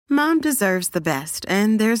Mom deserves the best,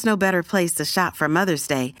 and there's no better place to shop for Mother's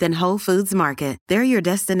Day than Whole Foods Market. They're your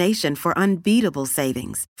destination for unbeatable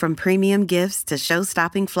savings, from premium gifts to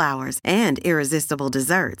show-stopping flowers and irresistible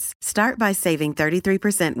desserts. Start by saving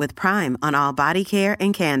 33% with Prime on all body care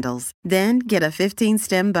and candles. Then get a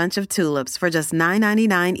 15-stem bunch of tulips for just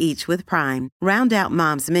 $9.99 each with Prime. Round out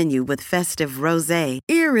Mom's menu with festive rosé,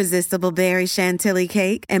 irresistible berry chantilly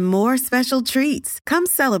cake, and more special treats. Come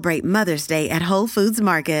celebrate Mother's Day at Whole Foods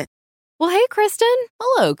Market. Well, hey, Kristen.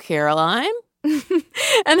 Hello, Caroline. And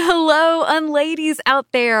hello, unladies out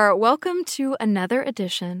there. Welcome to another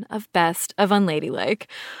edition of Best of Unladylike.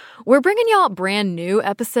 We're bringing y'all brand new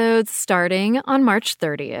episodes starting on March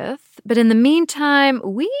 30th. But in the meantime,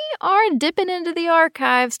 we are dipping into the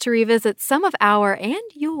archives to revisit some of our and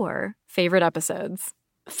your favorite episodes.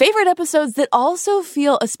 Favorite episodes that also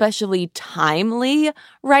feel especially timely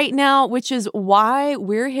right now, which is why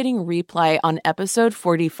we're hitting replay on episode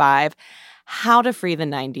 45, How to Free the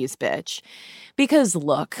 90s Bitch. Because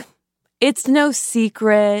look, it's no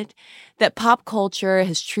secret that pop culture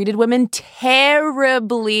has treated women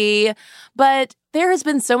terribly, but there has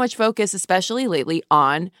been so much focus, especially lately,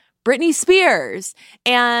 on Britney Spears.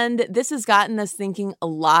 And this has gotten us thinking a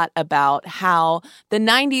lot about how the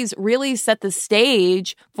 90s really set the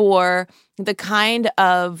stage for the kind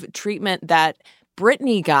of treatment that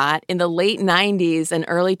Britney got in the late 90s and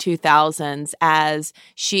early 2000s as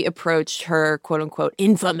she approached her quote-unquote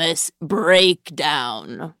infamous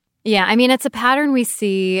breakdown. Yeah, I mean, it's a pattern we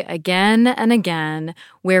see again and again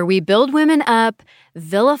where we build women up,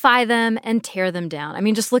 vilify them, and tear them down. I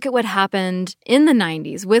mean, just look at what happened in the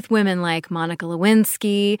 90s with women like Monica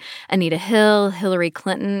Lewinsky, Anita Hill, Hillary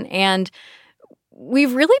Clinton, and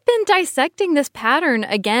we've really been dissecting this pattern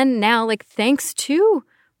again now, like thanks to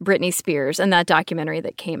Britney Spears and that documentary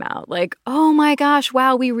that came out. Like, oh my gosh,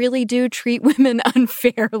 wow, we really do treat women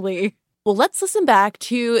unfairly. Well, let's listen back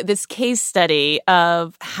to this case study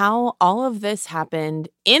of how all of this happened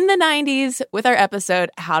in the 90s with our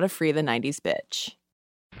episode, How to Free the 90s Bitch.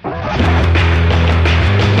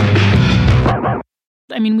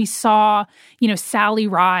 I mean, we saw, Sally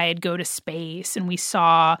Ride go to space, and we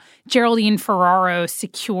saw Geraldine Ferraro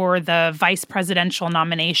secure the vice presidential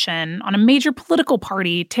nomination on a major political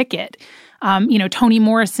party ticket. Toni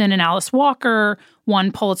Morrison and Alice Walker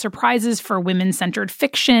won Pulitzer Prizes for women-centered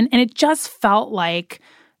fiction, and it just felt like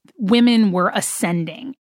women were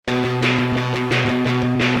ascending.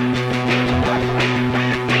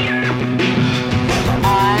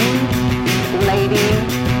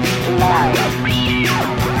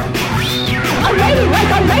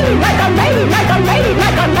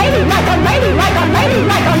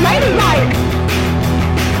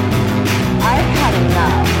 I've had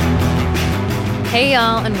enough. Hey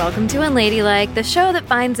y'all, and welcome to Unladylike, the show that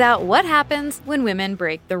finds out what happens when women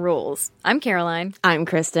break the rules. I'm Caroline. I'm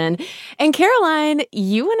Kristen. And Caroline,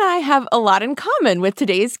 you and I have a lot in common with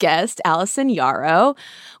today's guest, Allison Yarrow.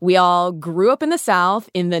 We all grew up in the South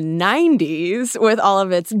in the 90s with all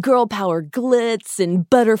of its girl power glitz and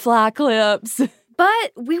butterfly clips.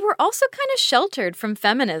 But we were also kind of sheltered from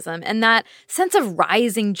feminism and that sense of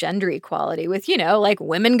rising gender equality with, like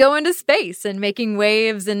women going to space and making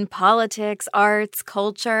waves in politics, arts,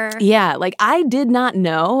 culture. Yeah, I did not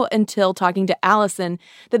know until talking to Allison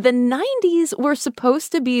that the 90s were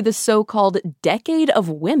supposed to be the so-called decade of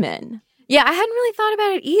women. Yeah, I hadn't really thought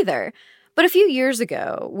about it either. But a few years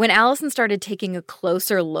ago, when Allison started taking a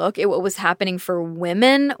closer look at what was happening for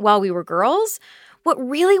women while we were girls, what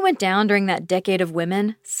really went down during that decade of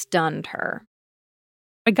women stunned her.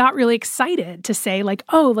 I got really excited to say,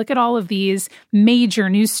 oh, look at all of these major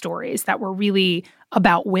news stories that were really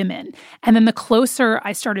about women. And then the closer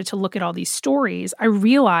I started to look at all these stories, I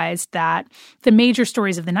realized that the major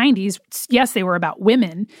stories of the 90s, yes, they were about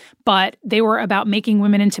women, but they were about making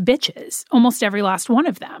women into bitches, almost every last one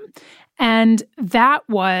of them. And that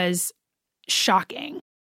was shocking.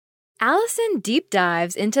 Allison deep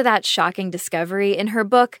dives into that shocking discovery in her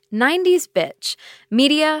book, 90s Bitch,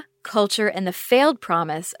 Media, Culture, and the Failed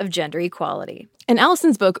Promise of Gender Equality. And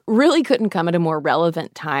Allison's book really couldn't come at a more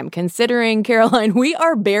relevant time, considering, Caroline, we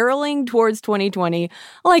are barreling towards 2020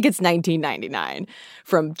 like it's 1999.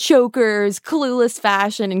 From chokers, clueless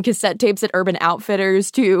fashion, and cassette tapes at Urban Outfitters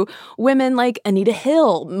to women like Anita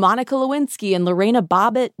Hill, Monica Lewinsky, and Lorena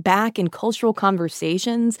Bobbitt back in cultural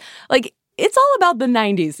conversations. It's all about the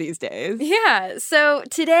 90s these days. Yeah, so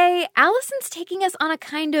today, Allison's taking us on a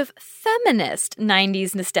kind of feminist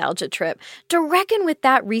 90s nostalgia trip to reckon with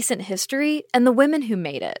that recent history and the women who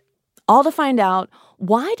made it. All to find out,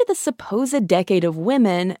 why did the supposed decade of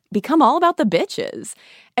women become all about the bitches?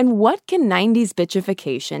 And what can 90s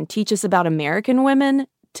bitchification teach us about American women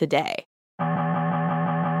today.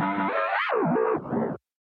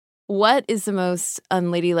 What is the most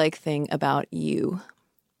unladylike thing about you?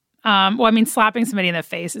 Slapping somebody in the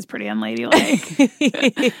face is pretty unladylike.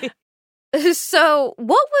 So,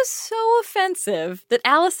 what was so offensive that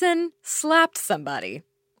Allison slapped somebody?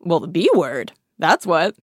 Well, the B word. That's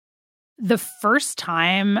what. The first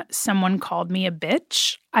time someone called me a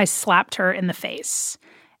bitch, I slapped her in the face.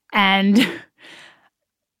 And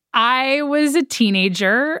I was a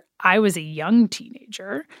teenager. I was a young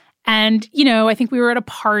teenager. And, I think we were at a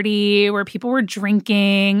party where people were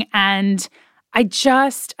drinking, and I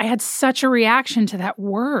had such a reaction to that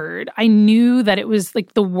word. I knew that it was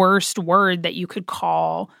like the worst word that you could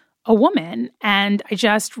call a woman. And I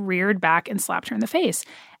just reared back and slapped her in the face.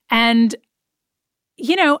 And,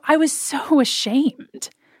 I was so ashamed.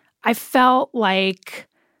 I felt like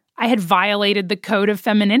I had violated the code of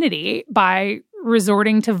femininity by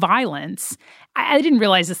resorting to violence. I didn't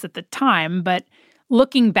realize this at the time, but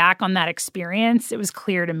looking back on that experience, it was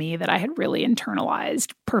clear to me that I had really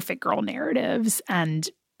internalized perfect girl narratives and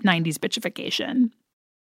 90s bitchification.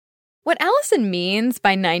 What Allison means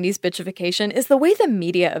by 90s bitchification is the way the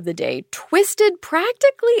media of the day twisted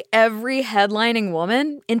practically every headlining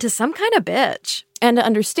woman into some kind of bitch. And to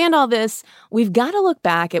understand all this, we've got to look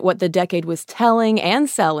back at what the decade was telling and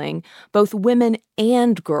selling both women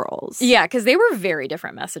and girls. Yeah, because they were very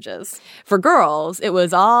different messages. For girls, it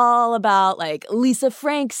was all about, Lisa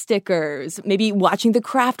Frank stickers, maybe watching The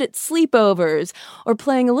Craft at sleepovers, or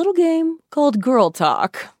playing a little game called Girl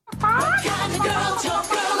Talk. What kind of girl talk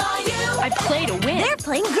girl are you? I play to win. They're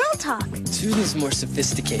playing Girl Talk. Susan's more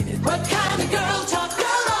sophisticated. What kind of girl talk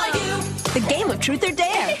girl are you? The game of truth or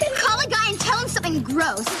dare. Call a guy and tell him something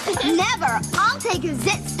gross. Never. I'll take a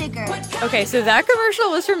zit sticker. Okay, so that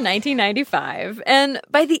commercial was from 1995. And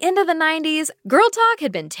by the end of the 90s, girl talk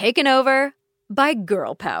had been taken over by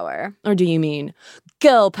girl power. Or do you mean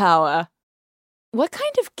girl power? What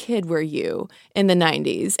kind of kid were you in the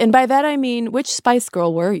 90s? And by that I mean, which Spice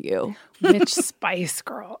Girl were you? Which Spice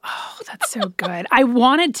Girl? Oh, that's so good. I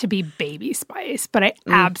wanted to be Baby Spice, but I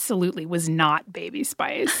absolutely was not Baby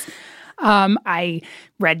Spice. I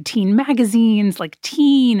read teen magazines like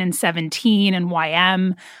Teen and 17 and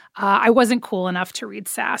YM. I wasn't cool enough to read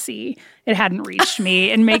Sassy. It hadn't reached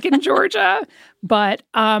me in Macon, Georgia. But,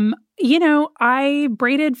 I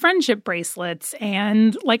braided friendship bracelets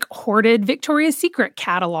and hoarded Victoria's Secret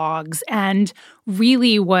catalogs and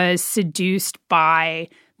really was seduced by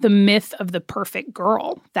the myth of the perfect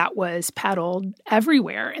girl that was peddled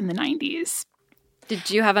everywhere in the 90s. Did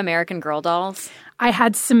you have American Girl dolls? I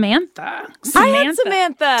had Samantha. I had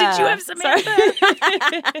Samantha. Did you have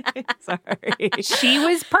Samantha? Sorry. She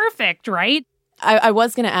was perfect, right? I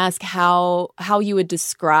was going to ask how you would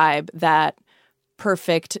describe that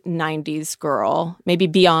perfect 90s girl, maybe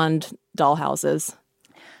beyond dollhouses.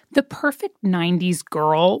 The perfect 90s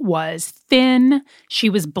girl was thin, she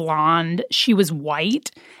was blonde, she was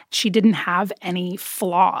white, she didn't have any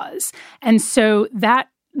flaws. And so that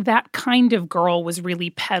kind of girl was really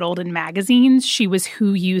peddled in magazines. She was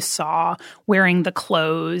who you saw wearing the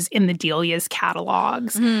clothes in the Delia's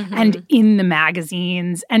catalogs and in the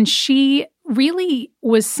magazines. And she really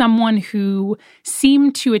was someone who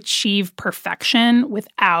seemed to achieve perfection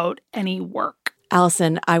without any work.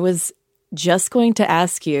 Allison, I was just going to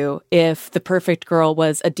ask you if the perfect girl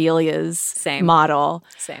was Adelia's model.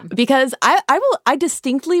 Same. Because I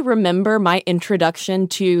distinctly remember my introduction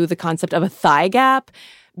to the concept of a thigh gap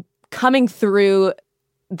coming through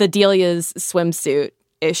the Delia's swimsuit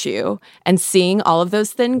issue and seeing all of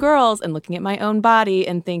those thin girls and looking at my own body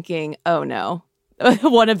and thinking, oh no,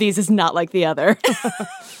 one of these is not like the other.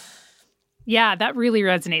 Yeah, that really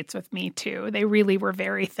resonates with me too. They really were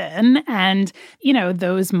very thin. And,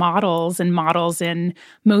 those models and models in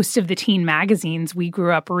most of the teen magazines we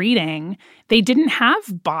grew up reading, they didn't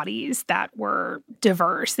have bodies that were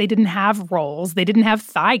diverse. They didn't have roles. They didn't have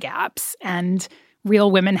thigh gaps. And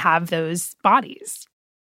real women have those bodies.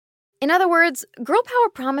 In other words, girl power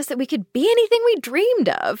promised that we could be anything we dreamed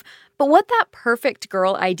of. But what that perfect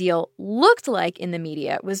girl ideal looked like in the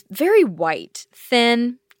media was very white,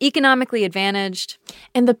 thin, economically advantaged.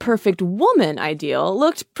 And the perfect woman ideal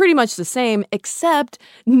looked pretty much the same, except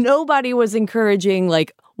nobody was encouraging,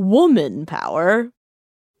 woman power.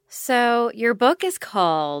 So your book is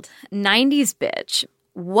called 90s Bitch.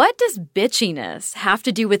 What does bitchiness have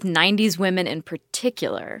to do with 90s women in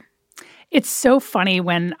particular? It's so funny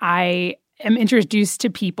when I am introduced to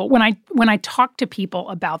people, when I talk to people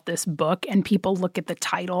about this book and people look at the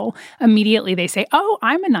title, immediately they say, "Oh,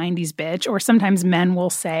 I'm a 90s bitch," or sometimes men will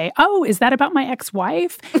say, "Oh, is that about my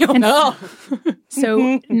ex-wife?" Oh, no.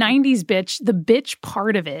 So 90s bitch, the bitch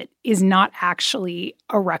part of it is not actually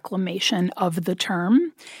a reclamation of the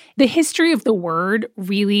term. The history of the word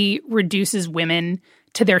really reduces women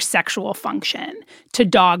to their sexual function, to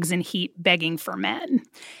dogs in heat begging for men.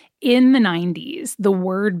 In the 90s, the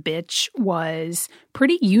word bitch was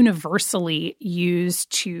pretty universally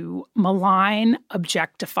used to malign,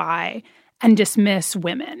 objectify, and dismiss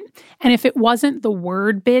women. And if it wasn't the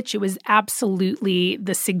word bitch, it was absolutely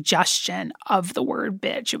the suggestion of the word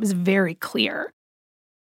bitch. It was very clear.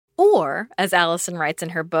 Or, as Allison writes in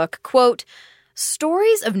her book, quote,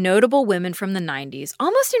 stories of notable women from the 90s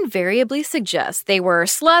almost invariably suggest they were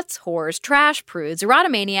sluts, whores, trash, prudes,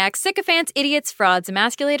 erotomaniacs, sycophants, idiots, frauds,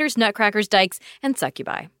 emasculators, nutcrackers, dykes, and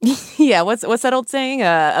succubi. Yeah, what's that old saying?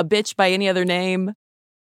 A bitch by any other name?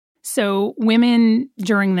 So women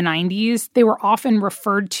during the 90s, they were often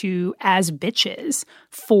referred to as bitches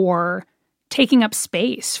for taking up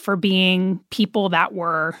space, for being people that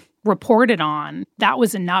were reported on. That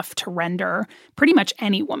was enough to render pretty much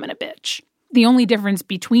any woman a bitch. The only difference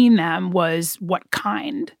between them was what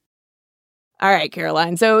kind. All right,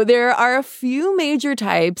 Caroline. So there are a few major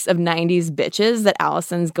types of 90s bitches that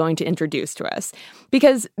Allison's going to introduce to us.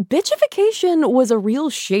 Because bitchification was a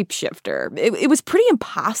real shapeshifter. It was pretty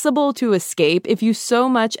impossible to escape if you so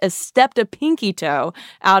much as stepped a pinky toe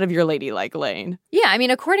out of your ladylike lane. Yeah, I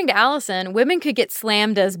mean, according to Allison, women could get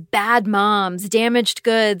slammed as bad moms, damaged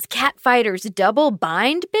goods, catfighters, double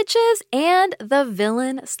bind bitches, and the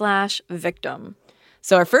villain/victim.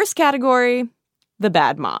 So our first category, the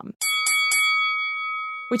bad mom.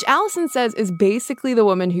 Which Allison says is basically the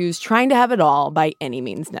woman who's trying to have it all by any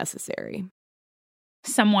means necessary.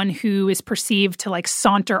 Someone who is perceived to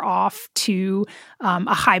saunter off to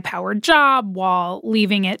a high-powered job while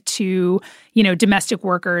leaving it to, domestic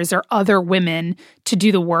workers or other women to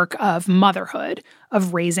do the work of motherhood,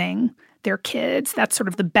 of raising their kids. That's sort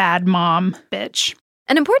of the bad mom bitch.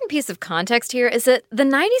 An important piece of context here is that the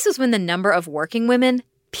 90s was when the number of working women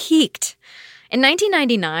peaked. In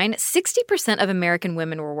 1999, 60% of American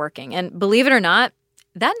women were working, and believe it or not,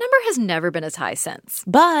 that number has never been as high since.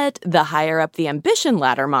 But the higher up the ambition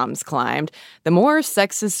ladder moms climbed, the more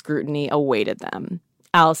sexist scrutiny awaited them.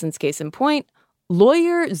 Allison's case in point,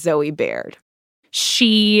 lawyer Zoe Baird.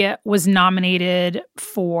 She was nominated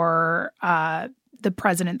for the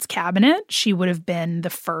president's cabinet. She would have been the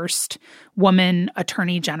first woman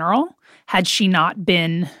attorney general had she not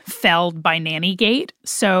been felled by Nannygate.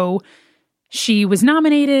 So she was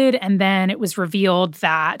nominated, and then it was revealed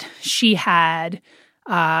that she had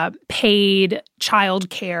paid child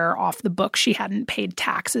care off the book. She hadn't paid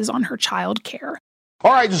taxes on her child care.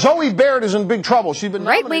 All right, Zoe Baird is in big trouble. She's been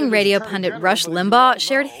right-wing radio pundit Rush Limbaugh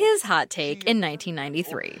shared his hot take in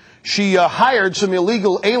 1993. She hired some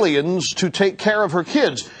illegal aliens to take care of her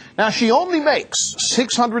kids. Now, she only makes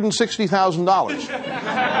 $660,000.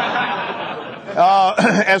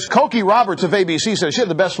 As Cokie Roberts of ABC said, she had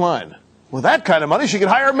the best line. With that kind of money, she could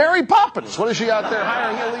hire Mary Poppins. What is she out there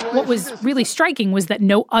hiring illegal? What was really striking was that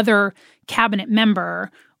no other cabinet member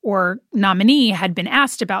or nominee had been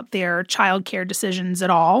asked about their child care decisions at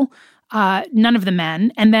all. None of the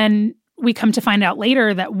men. And then we come to find out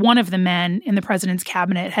later that one of the men in the president's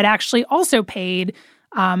cabinet had actually also paid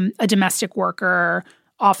a domestic worker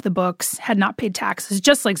off the books, had not paid taxes,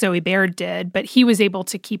 just like Zoe Baird did, but he was able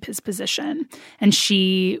to keep his position, and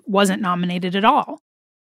she wasn't nominated at all.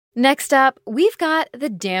 Next up, we've got the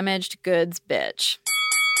damaged goods bitch.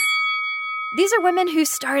 These are women who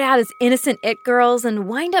start out as innocent it girls and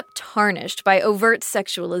wind up tarnished by overt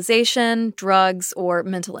sexualization, drugs, or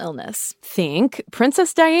mental illness. Think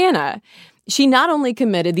Princess Diana. She not only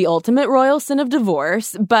committed the ultimate royal sin of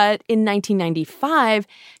divorce, but in 1995,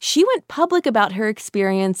 she went public about her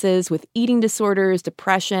experiences with eating disorders,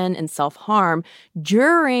 depression, and self-harm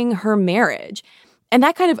during her marriage. And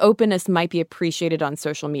that kind of openness might be appreciated on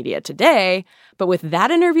social media today, but with that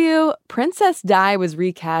interview, Princess Di was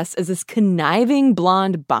recast as this conniving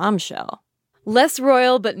blonde bombshell. Less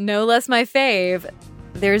royal, but no less my fave.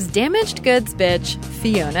 There's damaged goods bitch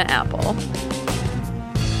Fiona Apple.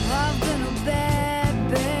 I've been a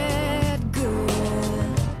bad, bad girl.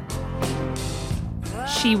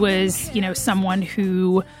 She was, someone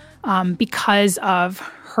who, because of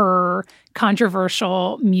her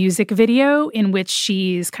controversial music video in which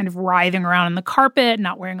she's kind of writhing around on the carpet,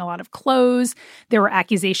 not wearing a lot of clothes. There were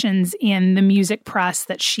accusations in the music press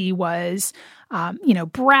that she was,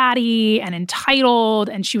 bratty and entitled,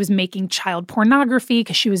 and she was making child pornography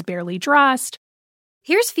because she was barely dressed.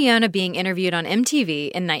 Here's Fiona being interviewed on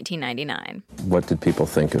MTV in 1999. What did people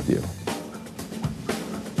think of you?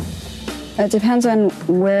 It depends on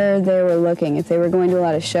where they were looking. If they were going to a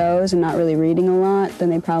lot of shows and not really reading a lot, then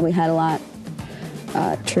they probably had a lot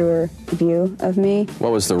truer view of me.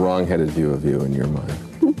 What was the wrong-headed view of you in your mind?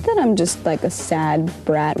 That I'm just like a sad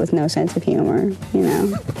brat with no sense of humor,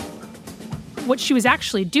 What she was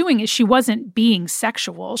actually doing is she wasn't being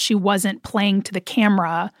sexual. She wasn't playing to the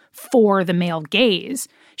camera for the male gaze.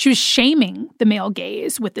 She was shaming the male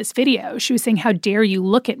gaze with this video. She was saying, how dare you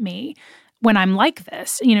look at me when I'm like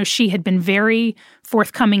this? She had been very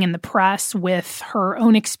forthcoming in the press with her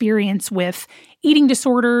own experience with eating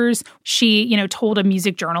disorders. She, told a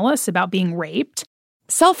music journalist about being raped.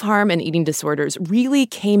 Self-harm and eating disorders really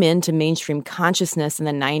came into mainstream consciousness in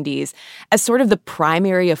the 90s as sort of the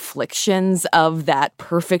primary afflictions of that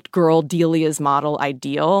perfect girl Delia's model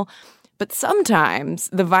ideal. But sometimes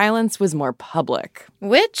the violence was more public.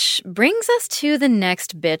 Which brings us to the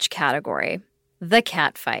next bitch category, the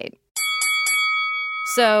cat fight.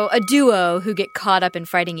 So a duo who get caught up in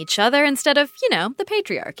fighting each other instead of, the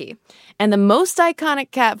patriarchy. And the most iconic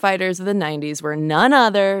catfighters of the 90s were none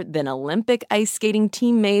other than Olympic ice skating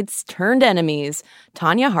teammates turned enemies,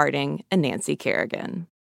 Tonya Harding and Nancy Kerrigan.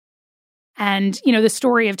 And, the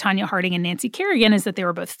story of Tonya Harding and Nancy Kerrigan is that they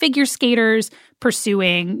were both figure skaters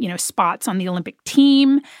pursuing, spots on the Olympic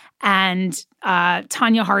team. And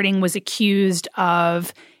Tonya Harding was accused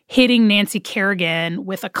of hitting Nancy Kerrigan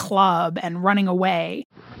with a club and running away.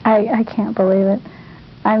 I can't believe it.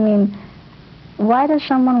 I mean, why does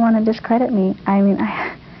someone want to discredit me? I mean,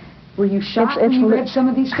 were you shocked when you read some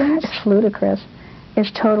of these things? It's ludicrous.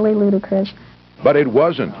 It's totally ludicrous. But it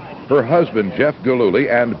wasn't. Her husband, Jeff Gillooly,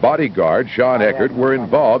 and bodyguard Sean Eckert were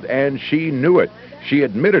involved, and she knew it. She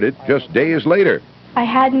admitted it just days later. I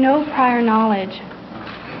had no prior knowledge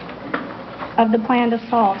of the planned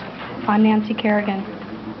assault on Nancy Kerrigan.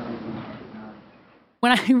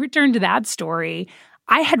 When I returned to that story,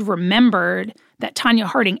 I had remembered that Tonya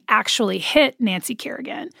Harding actually hit Nancy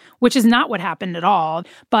Kerrigan, which is not what happened at all.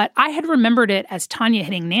 But I had remembered it as Tonya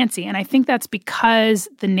hitting Nancy. And I think that's because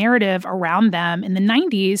the narrative around them in the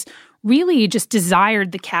 90s really just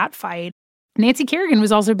desired the cat fight. Nancy Kerrigan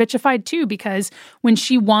was also bitchified too, because when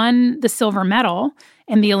she won the silver medal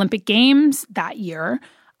in the Olympic Games that year,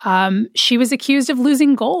 she was accused of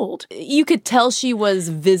losing gold. You could tell she was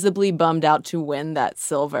visibly bummed out to win that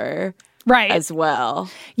silver. Right. As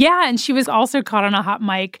well. Yeah, and she was also caught on a hot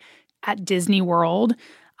mic at Disney World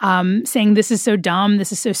saying, this is so dumb,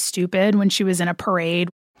 this is so stupid, when she was in a parade.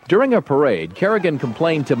 During a parade, Kerrigan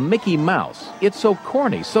complained to Mickey Mouse. It's so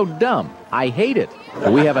corny, so dumb. I hate it.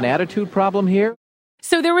 Do we have an attitude problem here?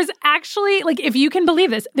 So there was actually, if you can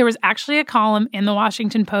believe this, there was actually a column in the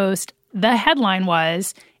Washington Post. The headline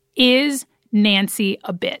was, "Is Nancy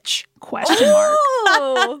a bitch?" ?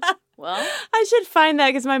 Oh! Well, I should find that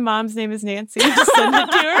because my mom's name is Nancy. Just send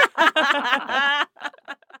it to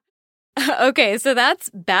her. Okay, so that's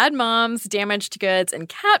bad moms, damaged goods, and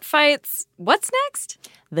cat fights. What's next?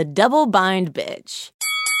 The double-bind bitch.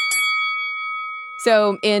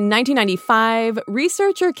 So in 1995,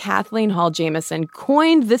 researcher Kathleen Hall Jamieson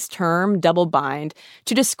coined this term, double-bind,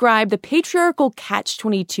 to describe the patriarchal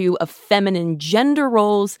catch-22 of feminine gender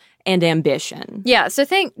roles and ambition. Yeah, so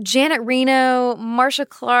think Janet Reno, Marcia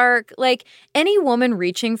Clark, any woman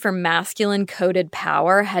reaching for masculine-coded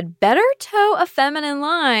power had better toe a feminine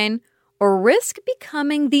line or risk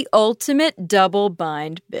becoming the ultimate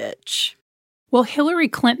double-bind bitch. Well, Hillary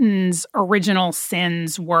Clinton's original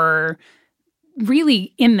sins were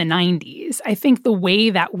really in the 90s. I think the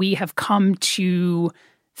way that we have come to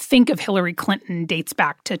think of Hillary Clinton dates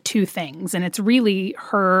back to two things, and it's really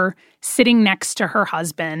her sitting next to her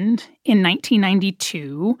husband in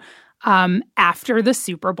 1992 after the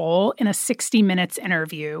Super Bowl in a 60 Minutes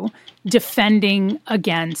interview defending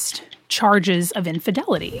against charges of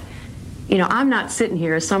infidelity. I'm not sitting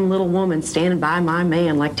here as some little woman standing by my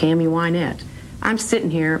man like Tammy Wynette. I'm sitting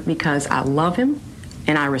here because I love him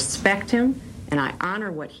and I respect him and I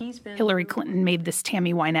honor what he's been. Hillary Clinton made this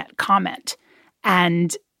Tammy Wynette comment,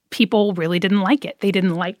 and people really didn't like it. They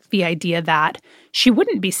didn't like the idea that she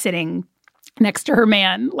wouldn't be sitting next to her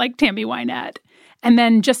man like Tammy Wynette. And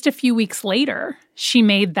then just a few weeks later, she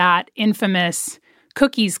made that infamous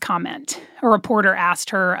cookies comment. A reporter asked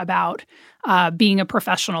her about being a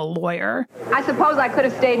professional lawyer. I suppose I could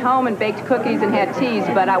have stayed home and baked cookies and had teas,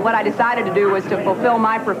 but what I decided to do was to fulfill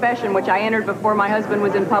my profession, which I entered before my husband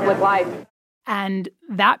was in public life. And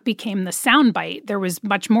that became the soundbite. There was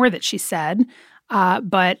much more that she said,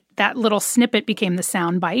 but that little snippet became the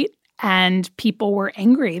soundbite, and people were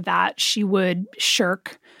angry that she would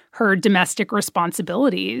shirk her domestic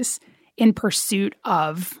responsibilities in pursuit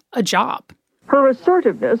of a job. Her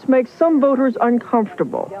assertiveness makes some voters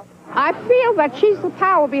uncomfortable. I feel that she's the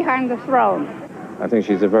power behind the throne. I think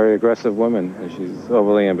she's a very aggressive woman, and she's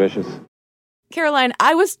overly ambitious. Caroline,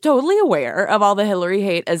 I was totally aware of all the Hillary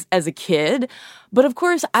hate as a kid, but of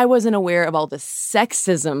course I wasn't aware of all the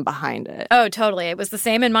sexism behind it. Oh, totally. It was the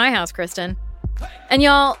same in my house, Kristen. And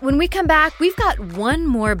y'all, when we come back, we've got one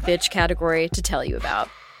more bitch category to tell you about.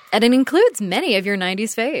 And it includes many of your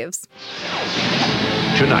 90s faves.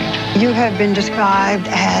 Tonight. You have been described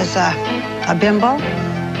as a bimbo,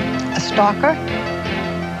 a stalker,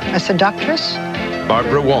 a seductress.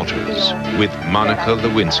 Barbara Walters with Monica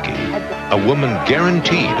Lewinsky, a woman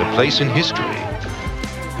guaranteed a place in history.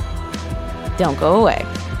 Don't go away.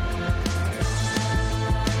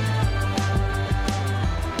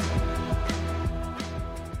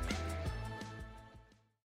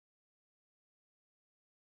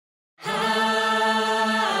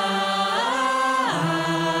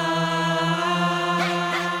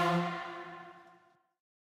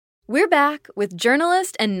 We're back with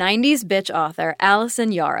journalist and 90s bitch author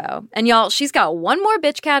Allison Yarrow. And y'all, she's got one more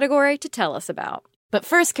bitch category to tell us about. But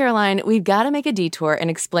first, Caroline, we've got to make a detour and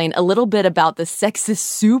explain a little bit about the sexist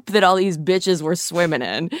soup that all these bitches were swimming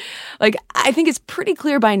in. I think it's pretty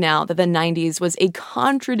clear by now that the 90s was a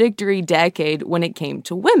contradictory decade when it came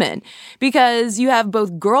to women, because you have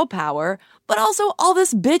both girl power, but also all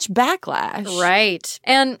this bitch backlash. Right.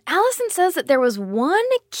 And Allison says that there was one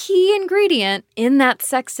key ingredient in that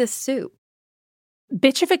sexist soup.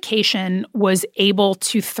 Bitchification was able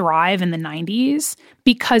to thrive in the 90s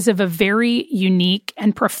because of a very unique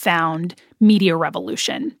and profound media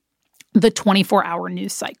revolution, the 24-hour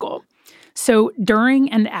news cycle. So during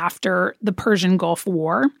and after the Persian Gulf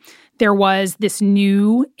War, there was this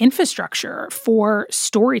new infrastructure for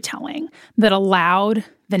storytelling that allowed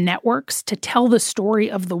the networks to tell the story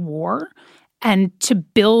of the war and to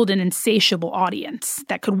build an insatiable audience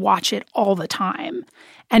that could watch it all the time.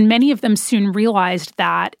 And many of them soon realized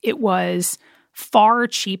that it was far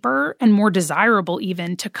cheaper and more desirable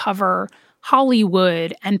even to cover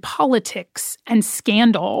Hollywood and politics and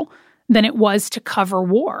scandal than it was to cover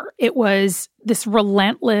war. It was this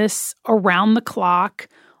relentless, around-the-clock,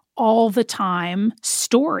 all-the-time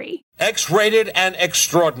story. X-rated and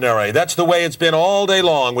extraordinary. That's the way it's been all day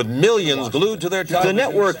long, with millions glued to their televisions. The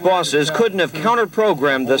network bosses couldn't have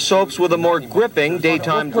counter-programmed the soaps with a more gripping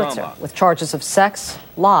daytime drama. With charges of sex,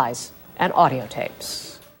 lies, and audio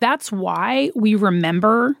tapes. That's why we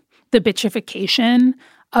remember the bitchification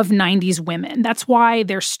of 90s women. That's why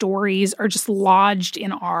their stories are just lodged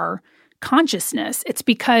in our consciousness. It's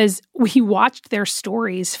because we watched their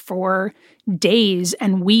stories for days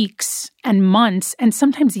and weeks and months and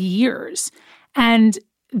sometimes years. And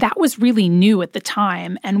that was really new at the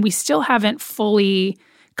time. And we still haven't fully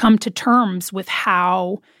come to terms with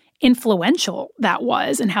how influential that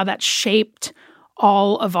was and how that shaped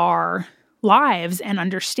all of our lives and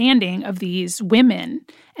understanding of these women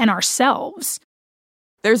and ourselves.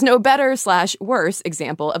 There's no better/worse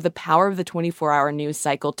example of the power of the 24-hour news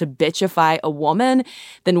cycle to bitchify a woman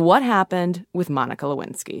than what happened with Monica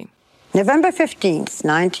Lewinsky. November 15th,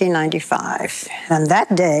 1995. On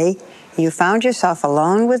that day, you found yourself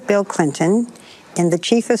alone with Bill Clinton in the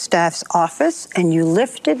Chief of Staff's office, and you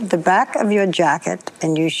lifted the back of your jacket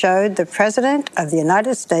and you showed the President of the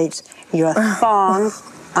United States your thong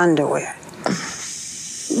underwear.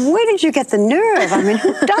 Where did you get the nerve? I mean,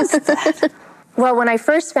 who does that? Well, when I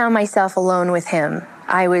first found myself alone with him,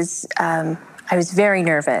 I was very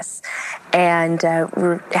nervous, and we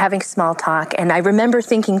were having small talk, and I remember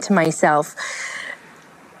thinking to myself,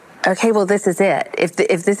 okay, well, this is it. If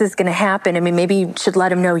this is going to happen, I mean, maybe you should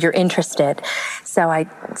let him know you're interested. So I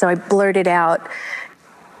blurted out,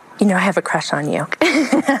 I have a crush on you.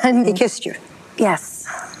 He kissed you? Yes.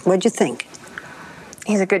 What'd you think?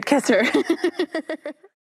 He's a good kisser.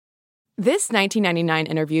 This 1999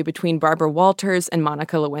 interview between Barbara Walters and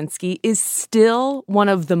Monica Lewinsky is still one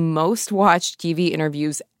of the most watched TV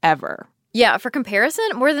interviews ever. Yeah, for comparison,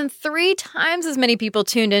 more than 3 times as many people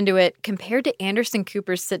tuned into it compared to Anderson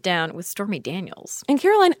Cooper's sit down with Stormy Daniels. And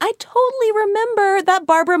Caroline, I totally remember that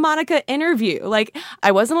Barbara Monica interview. Like,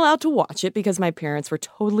 I wasn't allowed to watch it because my parents were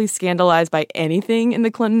totally scandalized by anything in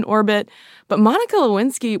the Clinton orbit. But Monica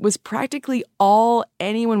Lewinsky was practically all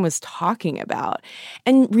anyone was talking about.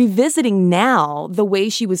 And revisiting now the way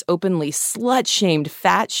she was openly slut-shamed,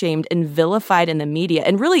 fat-shamed, and vilified in the media,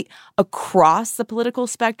 and really across the political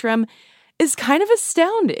spectrum, is kind of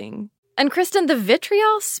astounding. And Kristen, the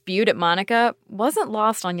vitriol spewed at Monica wasn't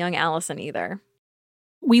lost on young Allison either.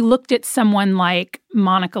 We looked at someone like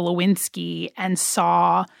Monica Lewinsky and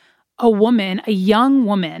saw a woman, a young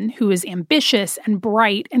woman who was ambitious and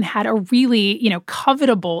bright and had a really,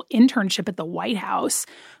 covetable internship at the White House,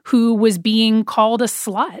 who was being called a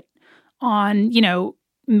slut on,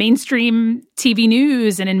 mainstream TV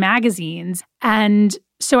news and in magazines. And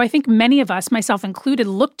so I think many of us, myself included,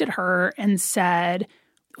 looked at her and said,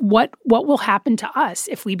 what will happen to us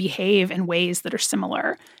if we behave in ways that are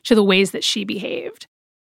similar to the ways that she behaved?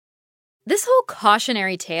 This whole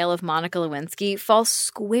cautionary tale of Monica Lewinsky falls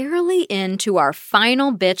squarely into our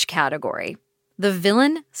final bitch category, the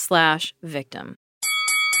villain/victim.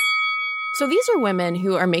 So these are women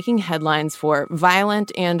who are making headlines for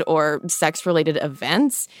violent and or sex-related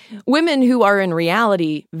events, women who are in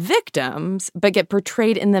reality victims, but get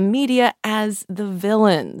portrayed in the media as the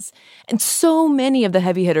villains. And so many of the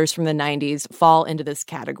heavy hitters from the 90s fall into this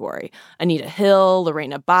category. Anita Hill,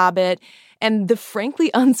 Lorena Bobbitt. And the frankly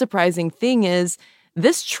unsurprising thing is,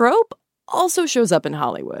 this trope also shows up in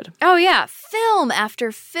Hollywood. Oh, yeah. Film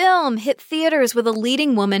after film hit theaters with a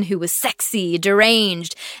leading woman who was sexy,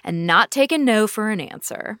 deranged, and not taking no for an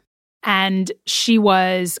answer. And she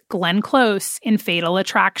was Glenn Close in Fatal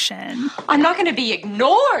Attraction. I'm not going to be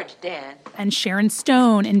ignored, Dan. And Sharon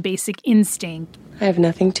Stone in Basic Instinct. I have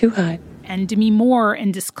nothing to hide. And Demi Moore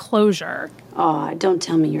in Disclosure. Oh, don't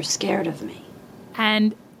tell me you're scared of me.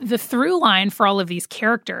 And the through line for all of these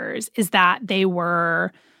characters is that they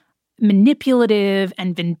were manipulative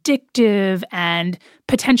and vindictive and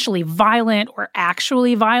potentially violent or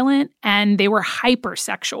actually violent, and they were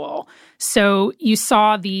hypersexual. So you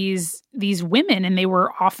saw these women, and they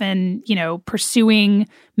were often, pursuing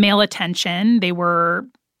male attention. They were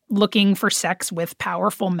looking for sex with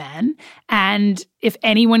powerful men, and if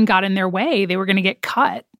anyone got in their way, they were going to get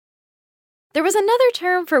cut. There was another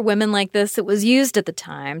term for women like this that was used at the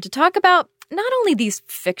time to talk about not only these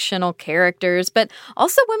fictional characters, but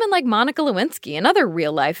also women like Monica Lewinsky and other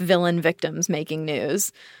real-life villain victims making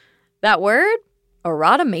news. That word?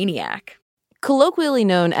 Erotomaniac. Colloquially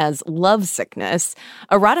known as lovesickness,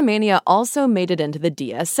 erotomania also made it into the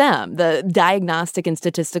DSM, the Diagnostic and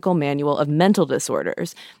Statistical Manual of Mental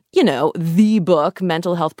Disorders. The book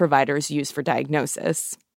mental health providers use for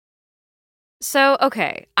diagnosis. So,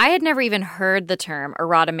 okay, I had never even heard the term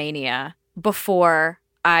erotomania before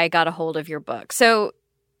I got a hold of your book. So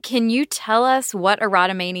can you tell us what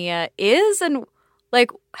erotomania is and,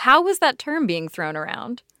 how was that term being thrown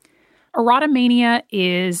around? Erotomania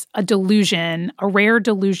is a delusion, a rare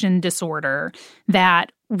delusion disorder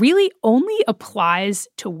that really only applies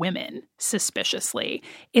to women, suspiciously.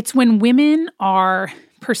 It's when women are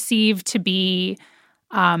perceived to be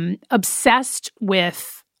obsessed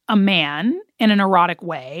with a man in an erotic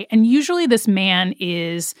way. And usually this man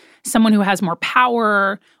is someone who has more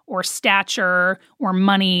power or stature or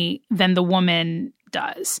money than the woman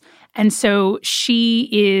does. And so she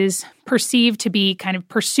is perceived to be kind of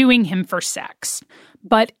pursuing him for sex.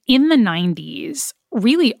 But in the 90s,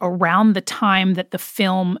 really around the time that the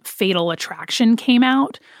film Fatal Attraction came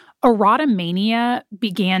out, erotomania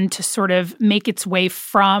began to sort of make its way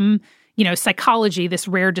from, psychology, this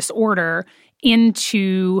rare disorder,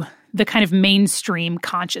 into the kind of mainstream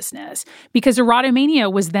consciousness, because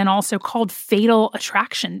erotomania was then also called fatal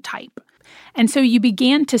attraction type. And so you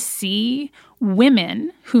began to see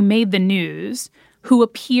women who made the news, who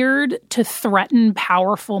appeared to threaten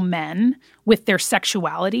powerful men with their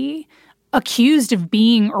sexuality, accused of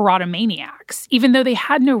being erotomaniacs, even though they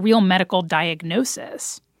had no real medical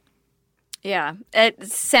diagnosis. Yeah, it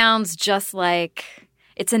sounds just like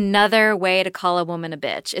it's another way to call a woman a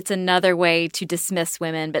bitch. It's another way to dismiss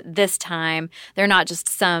women, but this time they're not just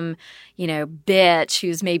some, bitch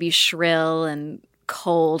who's maybe shrill and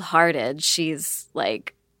cold-hearted. She's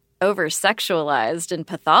over-sexualized and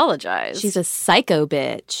pathologized. She's a psycho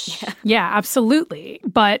bitch. Yeah, absolutely.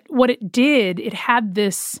 But what it did, it had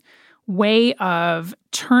this way of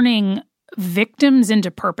turning victims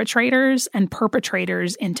into perpetrators and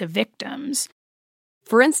perpetrators into victims.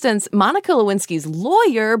 For instance, Monica Lewinsky's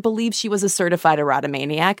lawyer believes she was a certified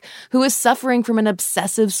erotomaniac who is suffering from an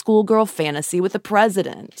obsessive schoolgirl fantasy with the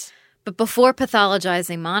president. But before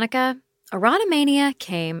pathologizing Monica, erotomania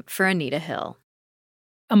came for Anita Hill.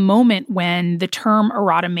 A moment when the term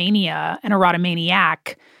erotomania and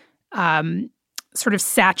erotomaniac sort of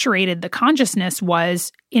saturated the consciousness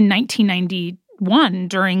was in 1991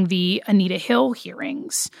 during the Anita Hill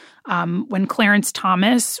hearings, when Clarence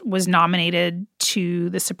Thomas was nominated to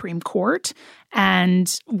the Supreme Court,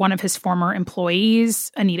 and one of his former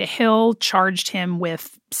employees, Anita Hill, charged him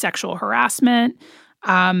with sexual harassment.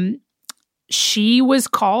 She was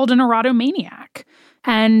called an erotomaniac.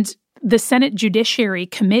 And the Senate Judiciary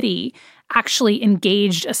Committee actually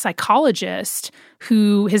engaged a psychologist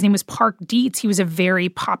who, his name was Park Dietz. He was a very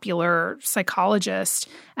popular psychologist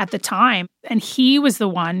at the time. And he was the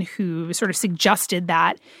one who sort of suggested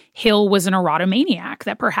that Hill was an erotomaniac,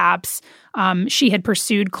 that perhaps she had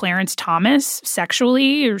pursued Clarence Thomas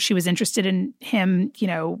sexually, or she was interested in him,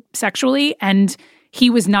 sexually, and he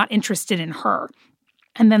was not interested in her.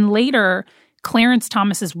 And then later, Clarence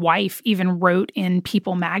Thomas's wife even wrote in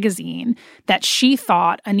People magazine that she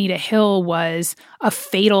thought Anita Hill was a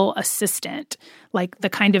fatal assistant, like the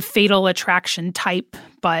kind of Fatal Attraction type,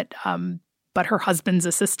 but her husband's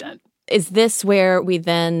assistant. Is this where we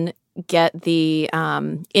then get the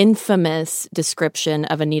infamous description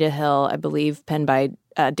of Anita Hill, I believe penned by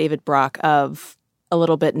David Brock, of a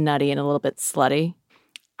little bit nutty and a little bit slutty?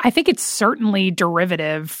 I think it's certainly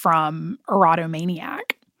derivative from erotomaniac.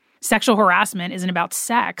 Sexual harassment isn't about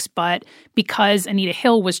sex, but because Anita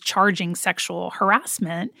Hill was charging sexual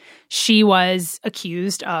harassment, she was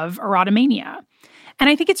accused of erotomania. And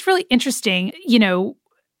I think it's really interesting,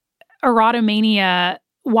 erotomania,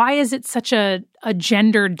 why is it such a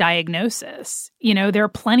gendered diagnosis? There are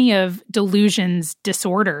plenty of delusions,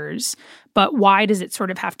 disorders, but why does it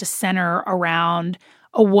sort of have to center around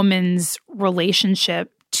a woman's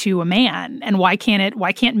relationship to a man? And why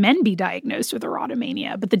can't men be diagnosed with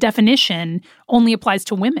erotomania? But the definition only applies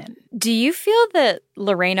to women. Do you feel that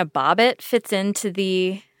Lorena Bobbitt fits into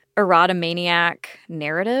the erotomaniac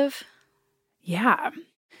narrative? Yeah.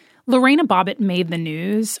 Lorena Bobbitt made the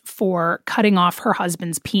news for cutting off her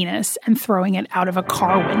husband's penis and throwing it out of a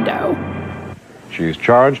car window. She's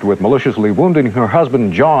charged with maliciously wounding her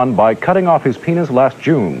husband, John, by cutting off his penis last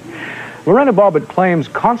June. Lorena Bobbitt claims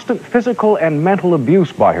constant physical and mental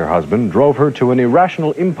abuse by her husband drove her to an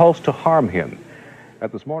irrational impulse to harm him.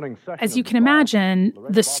 At this morning's session, as you can imagine,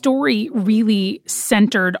 the story really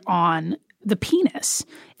centered on the penis.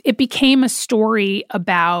 It became a story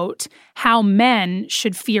about how men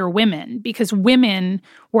should fear women because women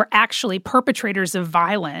were actually perpetrators of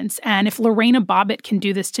violence. And if Lorena Bobbitt can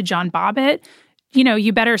do this to John Bobbitt,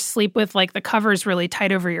 you better sleep with like the covers really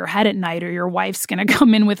tight over your head at night, or your wife's going to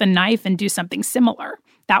come in with a knife and do something similar.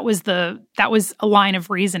 That was a line of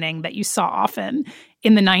reasoning that you saw often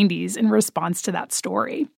in the 90s in response to that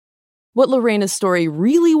story. What Lorena's story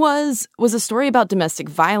really was a story about domestic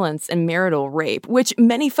violence and marital rape, which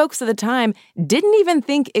many folks at the time didn't even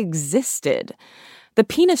think existed. The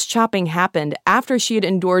penis chopping happened after she had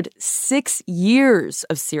endured 6 years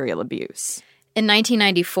of serial abuse. In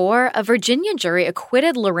 1994, a Virginia jury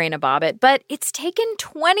acquitted Lorena Bobbitt, but it's taken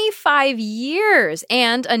 25 years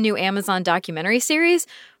and a new Amazon documentary series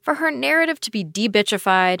for her narrative to be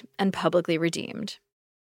de-bitchified and publicly redeemed.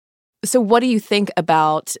 So what do you think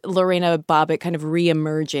about Lorena Bobbitt kind of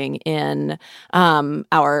reemerging in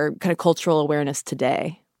our kind of cultural awareness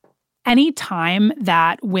today? Any time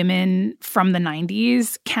that women from the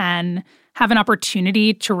 90s can have an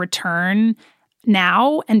opportunity to return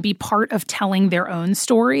now and be part of telling their own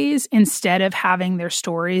stories instead of having their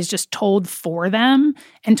stories just told for them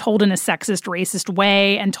and told in a sexist, racist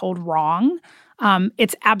way and told wrong,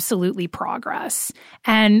 it's absolutely progress.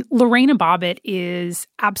 And Lorena Bobbitt is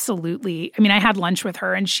absolutely, I had lunch with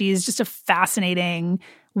her and she's just a fascinating,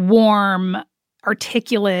 warm,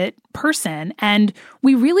 articulate person. And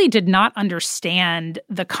we really did not understand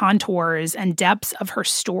the contours and depths of her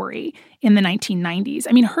story in the 1990s.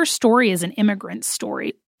 Her story is an immigrant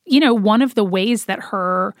story. One of the ways that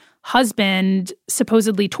her husband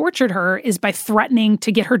supposedly tortured her is by threatening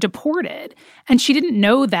to get her deported. And she didn't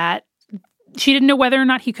know that. She didn't know whether or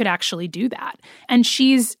not he could actually do that. And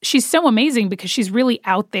she's so amazing because she's really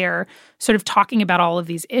out there sort of talking about all of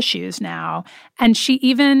these issues now. And she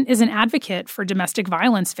even is an advocate for domestic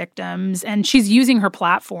violence victims. And she's using her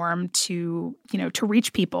platform to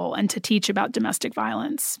reach people and to teach about domestic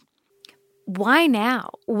violence. Why now?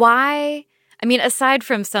 Why? Aside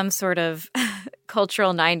from some sort of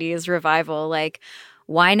cultural 90s revival,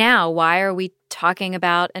 Why now? Why are we talking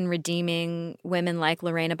about and redeeming women like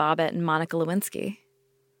Lorena Bobbitt and Monica Lewinsky?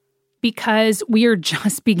 Because we are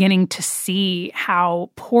just beginning to see how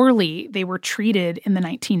poorly they were treated in the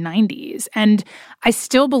 1990s. And I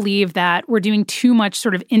still believe that we're doing too much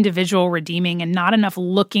sort of individual redeeming and not enough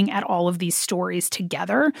looking at all of these stories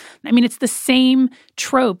together. I mean, it's the same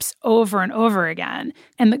tropes over and over again.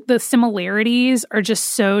 And the similarities are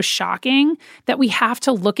just so shocking that we have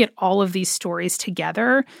to look at all of these stories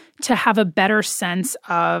together to have a better sense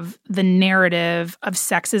of the narrative of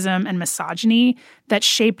sexism and misogyny that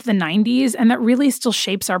shaped the 90s and that really still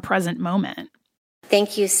shapes our present moment.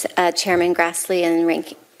 Thank you, Chairman Grassley and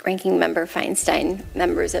Ranking Member Feinstein,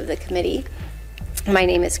 members of the committee. My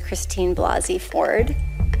name is Christine Blasey Ford.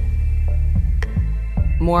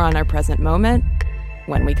 More on our present moment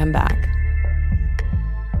when we come back.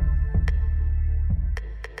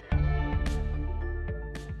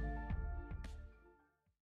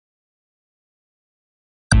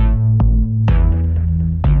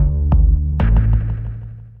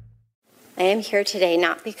 I am here today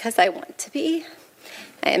not because I want to be.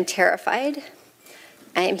 I am terrified.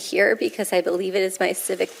 I am here because I believe it is my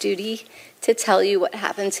civic duty to tell you what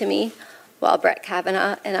happened to me while Brett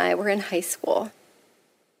Kavanaugh and I were in high school.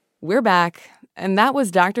 We're back, and that was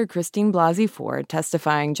Dr. Christine Blasey Ford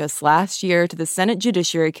testifying just last year to the Senate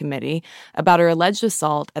Judiciary Committee about her alleged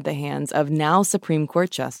assault at the hands of now Supreme Court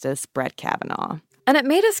Justice Brett Kavanaugh. And it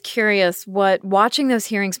made us curious what watching those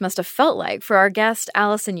hearings must have felt like for our guest,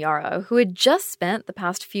 Allison Yarrow, who had just spent the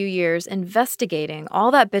past few years investigating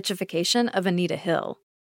all that bitchification of Anita Hill.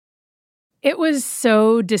 It was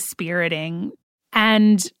so dispiriting.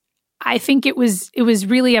 And I think it was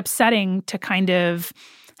really upsetting to kind of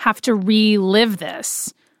have to relive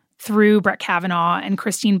this through Brett Kavanaugh and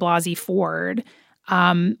Christine Blasey Ford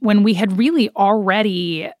when we had really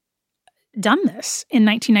already done this in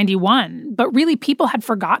 1991, but really people had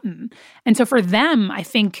forgotten. And so for them, I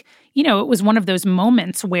think, it was one of those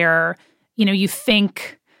moments where, you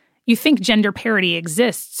think gender parity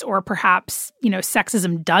exists or perhaps,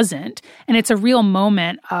 sexism doesn't. And it's a real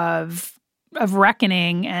moment of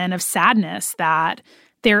reckoning and of sadness that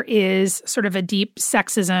there is sort of a deep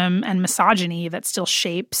sexism and misogyny that still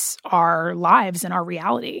shapes our lives and our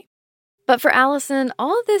reality. But for Allison,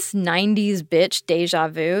 all this 90s bitch deja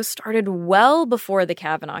vu started well before the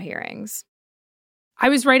Kavanaugh hearings. I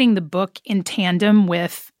was writing the book in tandem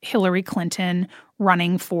with Hillary Clinton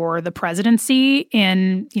running for the presidency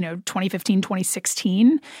in, 2015,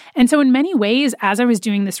 2016. And so in many ways, as I was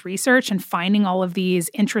doing this research and finding all of these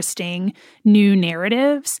interesting new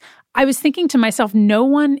narratives, I was thinking to myself, no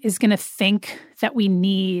one is going to think that we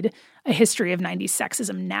need a history of 90s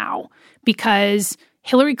sexism now because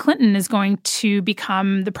Hillary Clinton is going to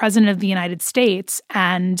become the president of the United States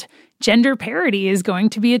and gender parity is going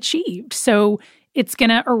to be achieved. So it's going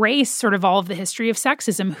to erase sort of all of the history of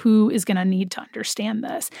sexism. Who is going to need to understand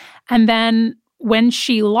this? And then when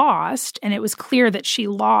she lost, and it was clear that she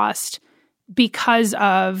lost because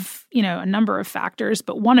of, a number of factors,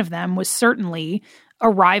 but one of them was certainly a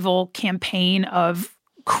rival campaign of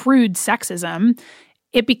crude sexism,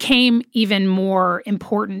 it became even more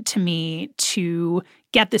important to me to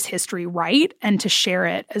get this history right and to share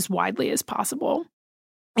it as widely as possible.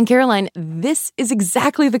 And Caroline, this is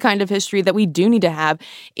exactly the kind of history that we do need to have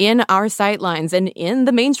in our sightlines and in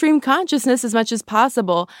the mainstream consciousness as much as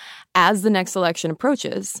possible as the next election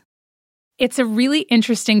approaches. It's a really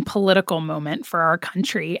interesting political moment for our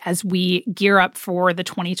country as we gear up for the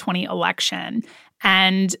 2020 election.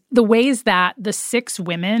 And the ways that the 6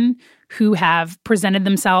 women who have presented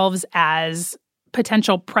themselves as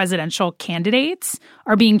potential presidential candidates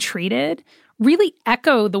are being treated really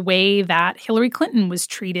echo the way that Hillary Clinton was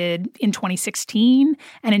treated in 2016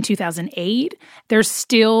 and in 2008. There's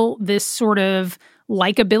still this sort of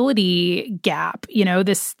likability gap,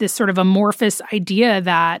 this sort of amorphous idea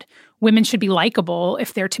that women should be likable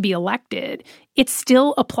if they're to be elected. It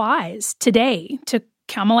still applies today to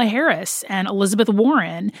Kamala Harris and Elizabeth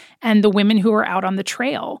Warren and the women who are out on the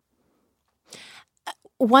trail.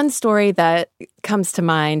 One story that comes to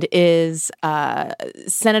mind is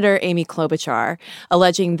Senator Amy Klobuchar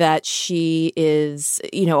alleging that she is,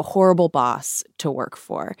 a horrible boss to work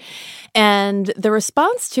for. And the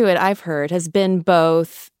response to it I've heard has been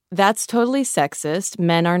both, that's totally sexist,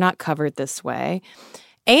 men are not covered this way,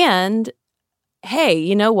 and hey,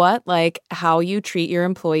 you know what? Like, how you treat your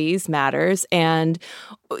employees matters. And,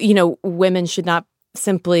 women should not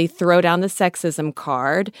simply throw down the sexism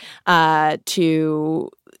card to,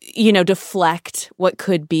 deflect what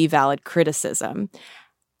could be valid criticism.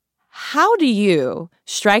 How do you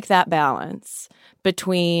strike that balance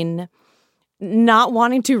between not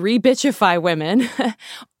wanting to re-bitchify women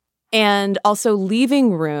and also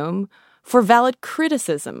leaving room for valid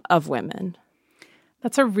criticism of women?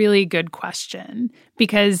 That's a really good question,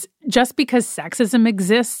 because just because sexism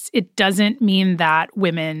exists, it doesn't mean that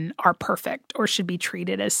women are perfect or should be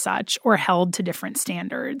treated as such or held to different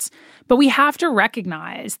standards. But we have to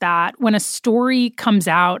recognize that when a story comes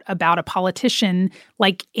out about a politician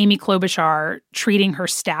like Amy Klobuchar treating her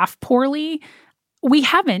staff poorly, we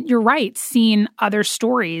haven't, you're right, seen other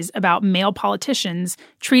stories about male politicians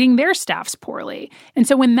treating their staffs poorly. And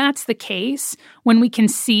so when that's the case, when we can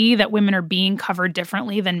see that women are being covered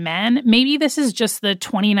differently than men, maybe this is just the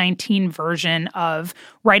 2019 version of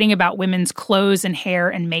writing about women's clothes and hair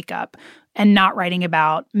and makeup and not writing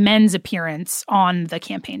about men's appearance on the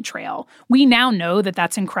campaign trail. We now know that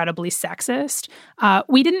that's incredibly sexist.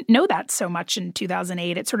 We didn't know that so much in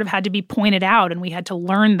 2008. It sort of had to be pointed out, and we had to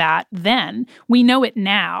learn that then. We know it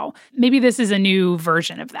now. Maybe this is a new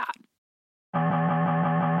version of that.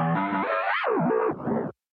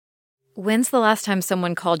 When's the last time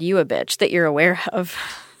someone called you a bitch that you're aware of?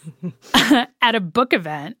 At a book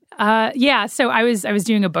event. So I was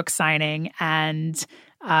doing a book signing, and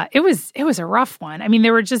it was a rough one. I mean,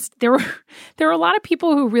 there were a lot of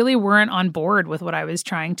people who really weren't on board with what I was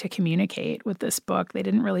trying to communicate with this book. They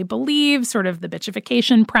didn't really believe sort of the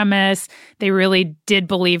bitchification premise. They really did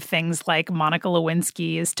believe things like Monica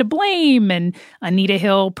Lewinsky is to blame and Anita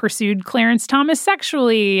Hill pursued Clarence Thomas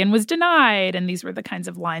sexually and was denied. And these were the kinds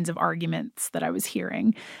of lines of arguments that I was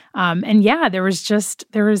hearing. There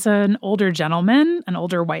was an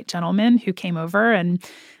older white gentleman who came over and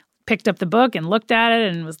picked up the book and looked at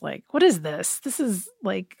it and was like, what is this? This is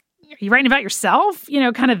like, are you writing about yourself?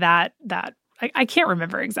 Kind of that I can't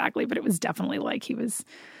remember exactly, but it was definitely like it was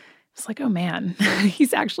like, oh man,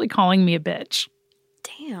 he's actually calling me a bitch.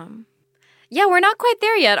 Damn. Yeah, we're not quite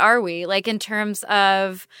there yet, are we? Like in terms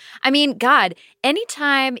of, God,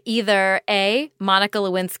 anytime either A, Monica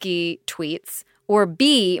Lewinsky tweets, or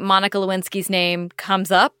B, Monica Lewinsky's name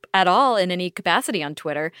comes up at all in any capacity on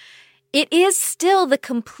Twitter, it is still the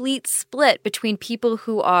complete split between people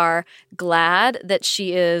who are glad that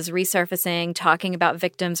she is resurfacing, talking about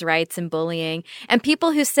victims' rights and bullying, and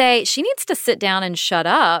people who say she needs to sit down and shut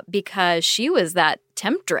up because she was that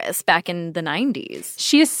temptress back in the 90s.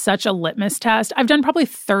 She is such a litmus test. I've done probably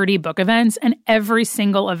 30 book events, and every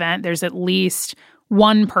single event there's at least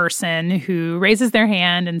one person who raises their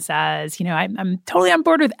hand and says, I'm totally on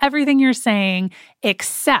board with everything you're saying,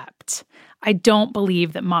 except I don't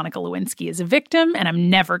believe that Monica Lewinsky is a victim, and I'm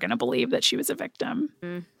never going to believe that she was a victim.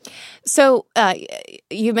 Mm. So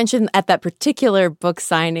you mentioned at that particular book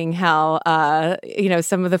signing how,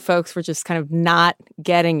 some of the folks were just kind of not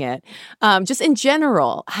getting it. Just in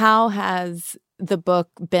general, how has the book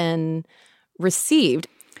been received?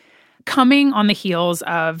 Coming on the heels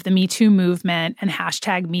of the Me Too movement and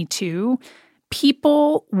 #MeToo,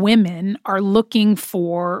 women are looking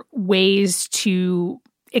for ways to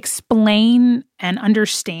explain and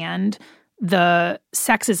understand the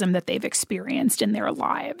sexism that they've experienced in their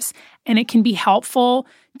lives. And it can be helpful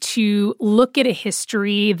to look at a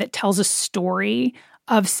history that tells a story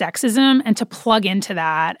of sexism and to plug into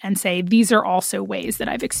that and say, these are also ways that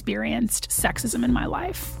I've experienced sexism in my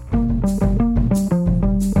life.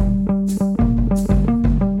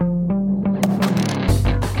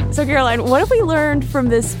 So, Caroline, what have we learned from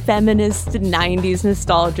this feminist 90s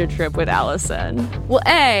nostalgia trip with Allison? Well,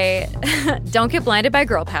 A, don't get blinded by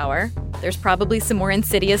girl power. There's probably some more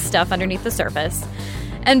insidious stuff underneath the surface.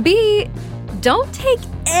 And B, don't take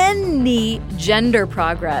any gender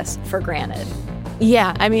progress for granted.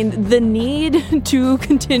 Yeah, the need to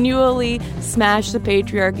continually smash the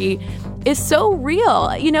patriarchy is so real,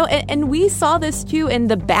 and we saw this too in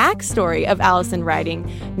the backstory of Allison writing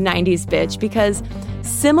 90s Bitch, because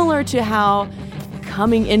similar to how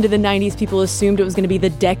coming into the 90s people assumed it was going to be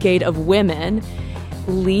the decade of women,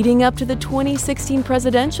 leading up to the 2016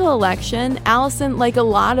 presidential election, Allison, like a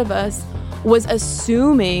lot of us, was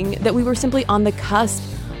assuming that we were simply on the cusp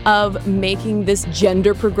of making this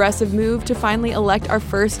gender progressive move to finally elect our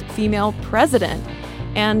first female president.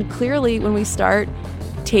 And clearly, when we start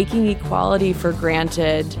taking equality for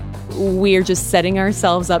granted, we're just setting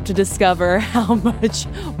ourselves up to discover how much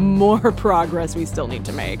more progress we still need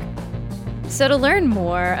to make. So to learn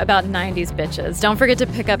more about 90s bitches, don't forget to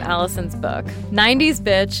pick up Allison's book, 90s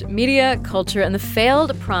Bitch, Media, Culture, and the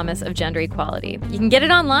Failed Promise of Gender Equality. You can get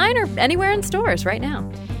it online or anywhere in stores right now.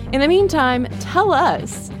 In the meantime, tell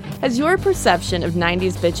us, Has your perception of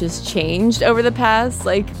 90s bitches changed over the past,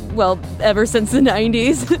 ever since the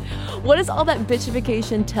 90s? What does all that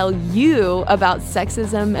bitchification tell you about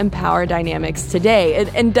sexism and power dynamics today?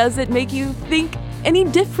 And does it make you think any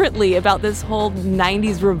differently about this whole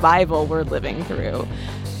 90s revival we're living through?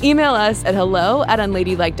 Email us at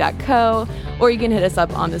hello@unladylike.co, or you can hit us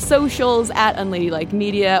up on the socials at Unladylike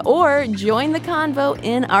Media, or join the convo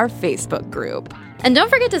in our Facebook group. And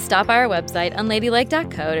don't forget to stop by our website,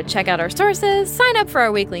 unladylike.co, to check out our sources, sign up for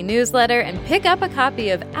our weekly newsletter, and pick up a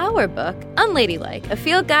copy of our book, Unladylike, a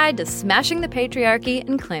field guide to smashing the patriarchy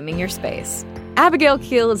and claiming your space. Abigail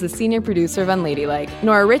Keel is the senior producer of Unladylike.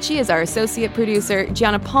 Nora Ritchie is our associate producer.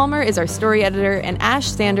 Gianna Palmer is our story editor. And Ash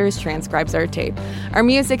Sanders transcribes our tape. Our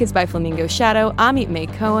music is by Flamingo Shadow, Amit May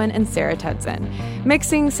Cohen, and Sarah Tudson.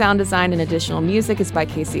 Mixing, sound design, and additional music is by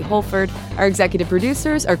Casey Holford. Our executive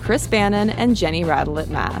producers are Chris Bannon and Jenny Radelet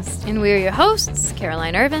Mast. And we're your hosts,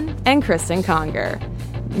 Caroline Irvin and Kristen Conger.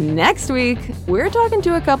 Next week, we're talking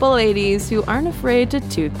to a couple ladies who aren't afraid to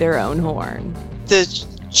toot their own horn. The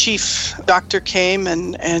chief doctor came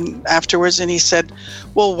and afterwards, and he said,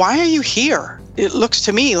 well, why are you here? It looks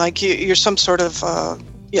to me like you're some sort of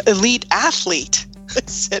elite athlete. I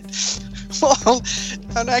said, well,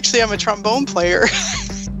 I'm a trombone player.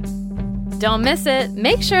 Don't miss it.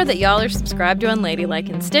 Make sure that y'all are subscribed to Unladylike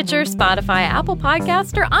in Stitcher, Spotify, Apple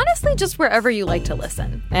Podcasts, or honestly just wherever you like to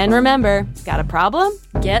listen. And remember, got a problem?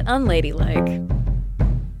 Get Unladylike.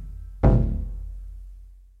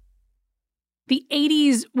 The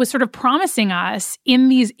 80s was sort of promising us in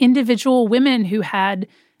these individual women who had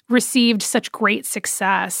received such great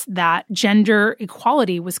success that gender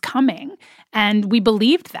equality was coming. And we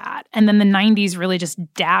believed that. And then the 90s really just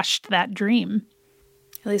dashed that dream.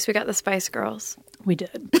 At least we got the Spice Girls. We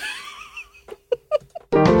did.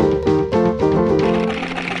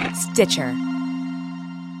 Stitcher.